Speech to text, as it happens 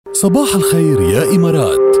صباح الخير يا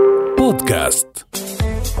إمارات بودكاست.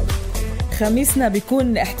 خميسنا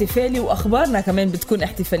بيكون احتفالي وأخبارنا كمان بتكون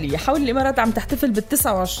احتفالية. حول الإمارات عم تحتفل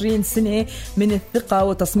بال29 سنة من الثقة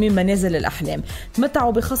وتصميم منازل الأحلام.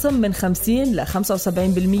 تمتعوا بخصم من 50 ل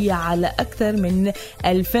 75% على أكثر من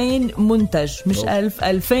 2000 منتج، مش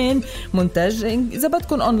 2000 منتج. إذا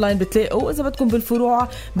بدكم أونلاين بتلاقوا، إذا بدكم بالفروع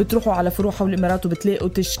بتروحوا على فروع حول الإمارات وبتلاقوا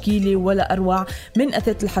تشكيلة ولا أروع من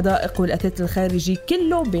أثاث الحدائق والأثاث الخارجي،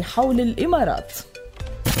 كله بحول الإمارات.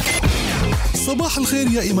 صباح الخير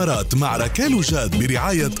يا إمارات مع ركال وجاد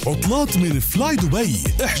برعاية عطلات من فلاي دبي.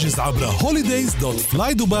 احجز عبر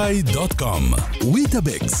holidays.flydubai.com.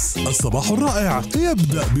 بيتك، الصباح الرائع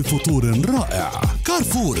يبدأ بفطور رائع.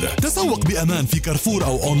 كارفور، تسوق بأمان في كارفور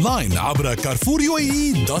أو أونلاين عبر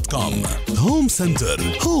carrefour.com. هوم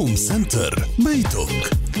سنتر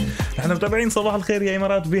بيتك. احنا متابعين صباح الخير يا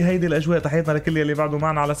إمارات بهيدي الأجواء. تحياتنا لكل اللي بعده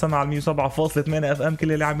معنا على سمع 107.8 FM،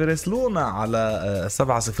 كل اللي عم يرسلونا على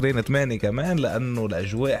 708 كمان، لأنه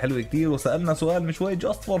الأجواء حلوة كتير. وسألنا سؤال مش شوي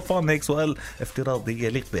just for fun، هيك سؤال افتراضي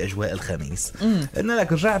يليق بأجواء الخميس. قلنا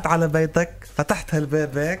لك رجعت على بيتك، فتحت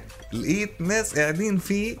هالبابك، لقيت ناس قاعدين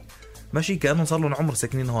فيه ماشي كأنه صار لهم عمر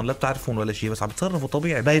ساكنين هون، لا بتعرفون ولا شيء، بس عم بتصرفوا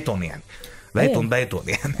طبيعي. بيتهم يعني بيتهم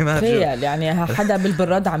يعني ما تخيل يعني حدا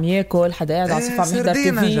بالبراد عم ياكل، حدا قاعد على الصفحة عم يحضر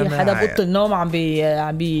تيفي، حدا بأوضة النوم عم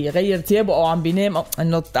بيغير ثيابه او عم بينام.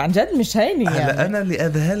 انه عن جد مش هيني يعني. انا اللي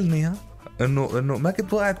اذهلني انه ما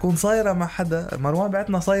كنت واقع تكون صايره مع حدا. مروان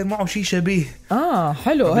بعتنا صاير معه شيء شبيه.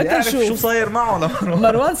 حلو. هات شو صاير معه لمروان.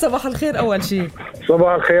 مروان صباح الخير. اول شيء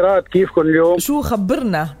صباح الخيرات، كيفكم اليوم؟ شو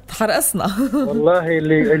خبرنا، تحرقسنا. والله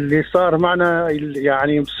اللي صار معنا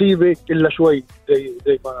يعني مصيبه الا شوي،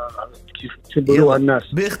 زي ما كيف بيقولوها الناس.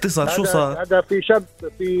 باختصار شو صار؟ هذا في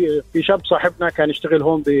شاب صاحبنا كان يشتغل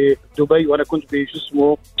هون بدبي، وانا كنت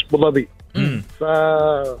اسمه ابو ظبي.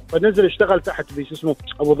 فنزل اشتغل تحت اسمه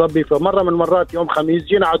ابو ظبي. فمره من المرات يوم خميس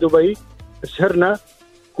جينا على دبي، سهرنا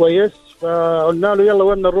كويس، فقلنا له يلا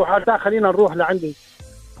وين نروح؟ قال خلينا نروح لعندي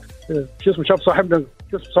اسمه شاب صاحبنا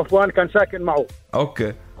اسمه صفوان، كان ساكن معه.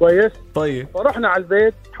 اوكي كويس. طيب فرحنا على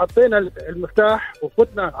البيت، حطينا المفتاح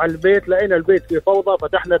وفتنا على البيت، لقينا البيت فيه فوضى.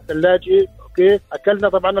 فتحنا الثلاجة، اوكي، اكلنا.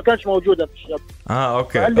 طبعا ما كانش موجوده في الشاب.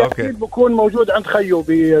 اوكي اكيد بكون موجود عند خيو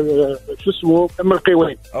شو اسمه ام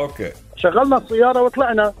القوين. اوكي. شغلنا السياره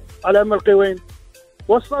وطلعنا على ام القوين.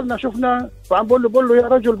 وصلنا شفنا، فعم بقول له يا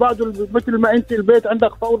رجل بعده مثل ما انت البيت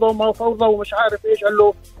عندك فوضى وما فوضى ومش عارف ايش. قال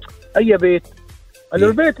له اي بيت؟ قال له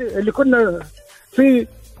البيت اللي كنا فيه.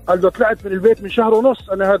 قال له طلعت من البيت من شهر ونص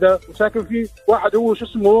انا هذا، وساكن فيه واحد هو شو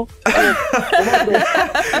اسمه.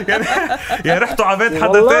 يعني رحتوا على بيت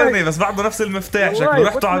حدا تاني، بس بعده نفس المفتاح شكله.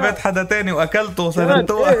 رحتوا على بيت حدا تاني واكلتوا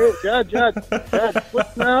وسلمتوه. جاد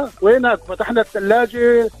فتنا وينك؟ فتحنا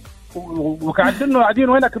الثلاجة وقاعدين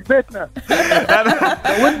وينك ببيتنا.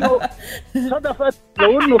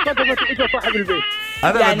 لو انه صدفت اجى صاحب البيت.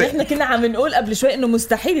 يعني احنا كنا عم نقول قبل شوي انه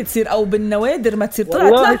مستحيل تصير، او بالنوادر ما تصير.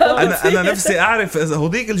 طلعت انا نفسي اعرف اذا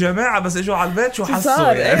هوديك الجماعه بس اجوا على البيت شو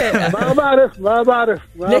حسوا يعني. ما بعرف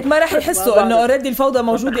ليك ما راح يحسوا انه اوريدي الفوضى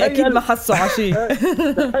موجوده. اكيد ما حسوا على شيء.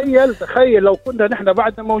 تخيل لو كنا نحن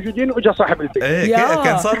بعدنا موجودين واجا صاحب البيت.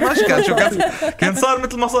 كان صار مشكل. شو كان صار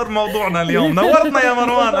مثل ما صار موضوعنا اليوم. نورتنا يا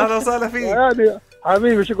مروان، اهلا وسهلا فيك. يعني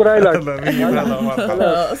حبيبي شكرا لك.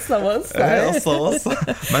 قصة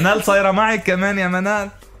منال صايرة معك كمان يا منال.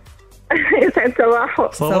 يسعد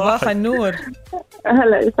صباحه. صباح النور.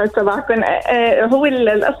 هلا يسعد صباحكم. هو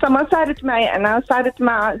القصة ما صارت معي أنا، صارت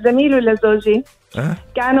مع زميله لزوجي.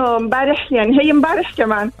 كانوا مبارح، يعني هي مبارح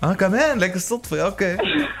كمان. كمان لك الصدفة. اوكي.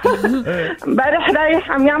 مبارح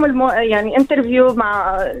رايح عم يعمل يعني انترفيو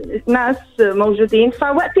مع ناس موجودين.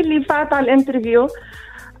 فوقت اللي فات على الانترفيو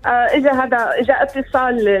اجا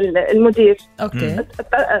اتصال المدير. اوكي.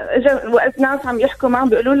 اجا وقت ناس عم يحكوا معه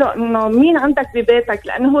بيقولوا له انه مين عندك ببيتك،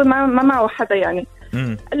 لانه هو ما معه حدا يعني.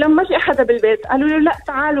 قال لهم ما في حدا بالبيت. قالوا له لا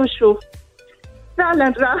تعالوا شوف.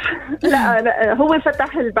 فعلا راح لا هو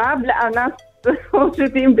فتح الباب لقى ناس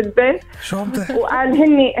موجودين بالبيت. شو عم تحكي؟ وقال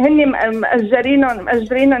هني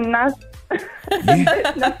مأجرين الناس.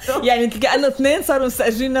 يعني كأنه اثنين صاروا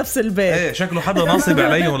مستأجرين نفس البيت. ايه شكله حدا ناصب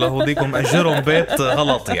عليهم لهوديكم أجرهم بيت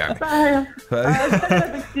غلط يعني.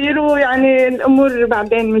 كثير. ويعني الأمور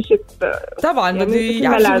بعدين مشت. طبعا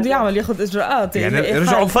بده يعمل ياخذ إجراءات يعني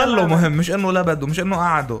رجعوا فلوا. مهم مش إنه لبدوا، مش إنه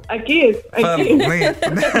قعدوا. أكيد.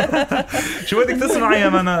 شو بدك تسمعي يا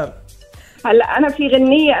منال؟ هلا أنا في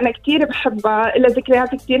غنية أنا كتير بحبها، إلها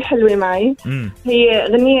ذكريات كتير حلوة معي. هي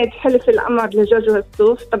غنية حلف القمر لجوجو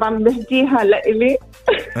السوف. طبعا بهديها لإلي.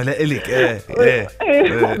 لإلك.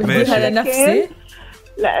 بهديها لنفسي.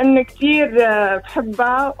 لأن كتير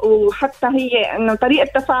بحبها، وحتى هي إنه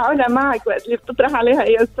طريقة تفاعلها معك وقت اللي بتطرح عليها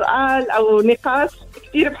أي سؤال أو نقاش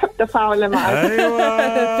كتير بحب تفاعلها معك. ايوه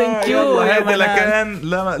ثانك يو. هذا لكان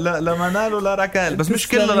لا منال ولا ركال، بس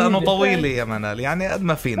مشكلة لأنه طويلة يا منال، يعني قد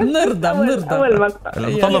ما فينا بنرضى أول مقطع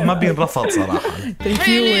المطلب ما بينرفض صراحة. ثانك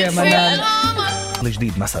يو يا منال.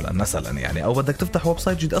 جديد مثلا يعني، او بدك تفتح ويب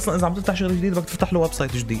سايت جديد، اصلا اذا عم تفتح شغل جديد بدك تفتح له ويب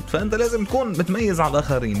سايت جديد، فانت لازم تكون متميز على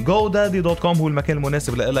الاخرين. GoDaddy.com هو المكان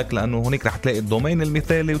المناسب لك، لانه هناك رح تلاقي الدومين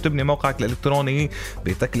المثالي وتبني موقعك الالكتروني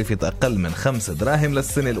بتكلفه اقل من 5 دراهم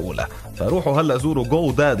للسنه الاولى. فروحوا هلا زوروا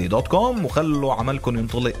GoDaddy.com وخلوا عملكم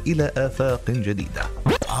ينطلق الى افاق جديده.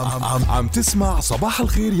 عم تسمع صباح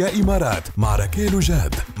الخير يا إمارات مع ركال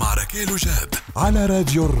وجاد على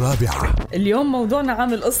راديو الرابعة. اليوم موضوعنا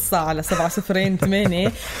عامل قصة على 708.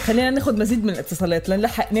 خلينا ناخد مزيد من الاتصالات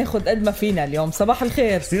لنلحق ناخد قد ما فينا اليوم. صباح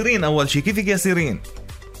الخير سيرين، أول شي كيفك يا سيرين؟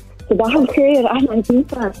 صباح الخير، أهلا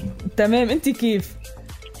كيفك؟ تمام، أنت كيف؟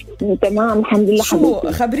 تمام الحمد لله.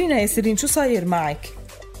 شو خبرينا يا سيرين، شو صاير معك؟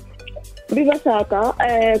 ببساطة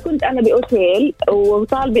كنت أنا بأوتيل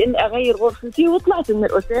وطالبة إني أغير غرفتي، وطلعت من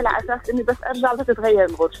الأوتيل على أساس إني بس أرجع بس تتغير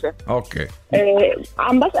الغرفة. أوكي.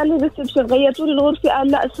 عم بسأل الريسبشن غيرتوا لي الغرفة،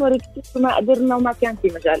 قال لا سوري كتير ما قدرنا وما كان في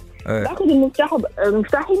مجال. باخذ المفتاح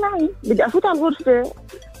مفتاحي معي، بدي أفوت على الغرفة،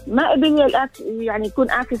 ما قبل يعني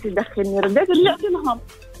يكون آكسس يدخلني. رديت رجعت لهم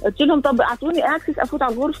قلت لهم طب أعطوني آكسس أفوت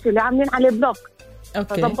على الغرفة اللي عاملين عليه بلوك.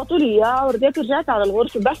 فضبطوا لي اياه ورجعت رجعت على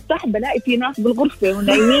الغرفه، بفتح بلاقي في ناس بالغرفه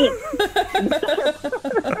ونايمين.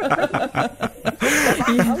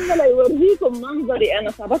 الله لا يوريكم منظري،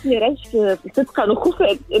 انا صابتني رجفه صدقا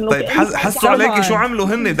وخفت انه. طيب حسوا عليكي شو عملوا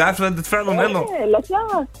هن؟ ده عارف ردة فعلهم لهم؟ لا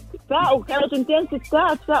ساعة كانوا 2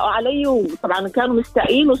 ستات ساقوا علي، وطبعا كانوا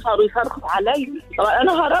مستائين وصاروا يصرخوا علي. طبعا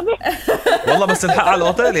انا هربت والله، بس الحق على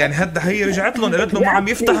الاوتيل يعني. هي رجعت لهم قالت لهم ما عم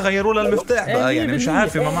يفتح، غيروا لها المفتاح بقى، يعني مش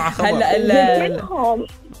عارفه ما معها خبر. هلا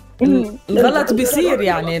الغلط بيصير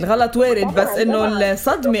يعني، الغلط وارد، بس انه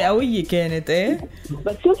الصدمه قويه كانت. ايه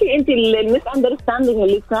بس شوفي انت المس اندرستاندينج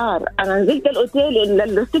اللي صار. انا نزلت الاوتيل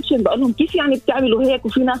للريسبشن بقول لهم كيف يعني بتعملوا هيك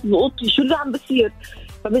وفي ناس بأوضتي، شو اللي عم بصير؟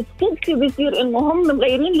 فبالصدفه بيصير انه هم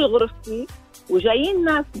مغيرين لي غرفتي وجايين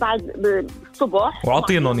ناس بعد الصبح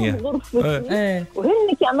وعطينهم اياه،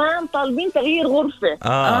 وهن كمان طالبين تغيير غرفه.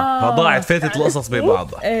 فضاعت فاتت القصص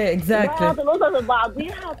ببعضها. ايه اكزاكتلي، القصص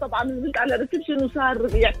ببعضيها. طبعا نزلت على الريسبشن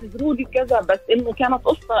وصار يعتذروا لي كذا، بس انه كانت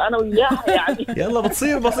قصه انا وياها يعني. يلا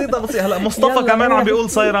بتصير بسيطه. هلا مصطفى كمان عم بيقول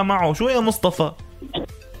صايره معه. شو يا مصطفى؟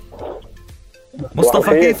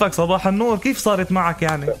 كيفك؟ صباح النور. كيف صارت معك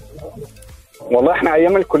يعني؟ والله احنا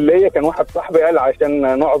ايام الكليه كان واحد صاحبي قال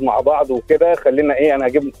عشان نقعد مع بعض وكده خلينا انا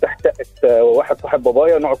اجيب مفتاح شقه واحد صاحب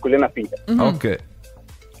بابايا ونقعد كلنا فيها. اوكي.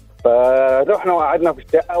 فروحنا وقعدنا في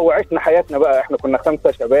الشقه وعشنا حياتنا بقى. احنا كنا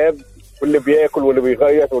 5 شباب، واللي بياكل واللي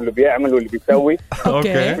بيغيط واللي بيعمل واللي بيسوي.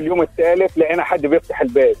 اوكي. في اليوم الثالث لقينا حد بيفتح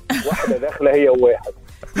الباب، واحده داخله هي وواحد.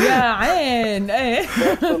 يا عين. ايه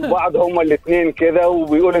بعض هما الاثنين كده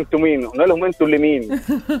وبيقول انتوا مين؟ قلنا لهم انتوا اللي مين؟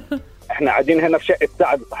 احنا قاعدين هنا في شقه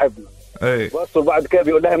سعد صاحبنا. ايه. بصوا بعد كده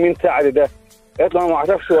بيقول لها مين سعد ده؟ قالت له انا ما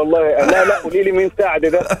اعرفش والله. لا قولي لي مين سعد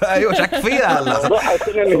ده. ايوه شك فيها هلا.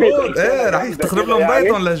 ايه راح تخرب لهم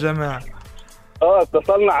بيتهم للجماعه.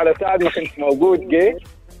 اتصلنا على سعد ما كانش موجود، جه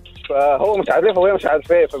فهو مش عارفها وهي مش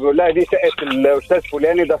عارفاه، فبيقول لها دي شقه الاستاذ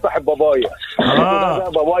فلاني، ده صاحب بابايا. ده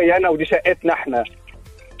بابايا انا ودي شقتنا احنا.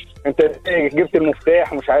 انت جبت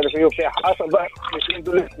المفتاح مش عارف ايه وبتاع. حصل بقى الاثنين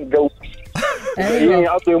دول اتجوزوا. جايين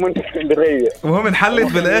يقضوا يومين في اسكندريه. المهم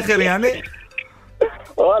انحلت بالاخر يعني.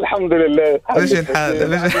 الحمد لله. ليش الحال؟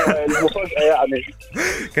 المفاجاه يعني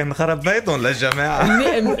كان خرب بيتهم للجماعه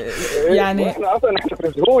يعني. احنا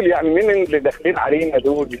في ذهول يعني مين اللي داخلين علينا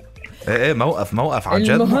دول. ايه موقف عن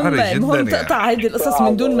جد محرج جدا. المهم تقطع هيدي القصص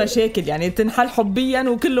من دون مشاكل يعني، تنحل حبيا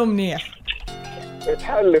وكله منيح.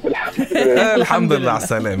 اتحل في الحمد لله على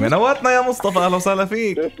السلامه. نورتنا يا مصطفى، اهلا وسهلا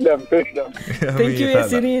فيك. تسلم. ثانك يو يا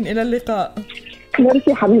سيرين، الى اللقاء.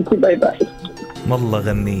 ميرسي حبيبتي، باي باي. والله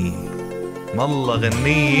غني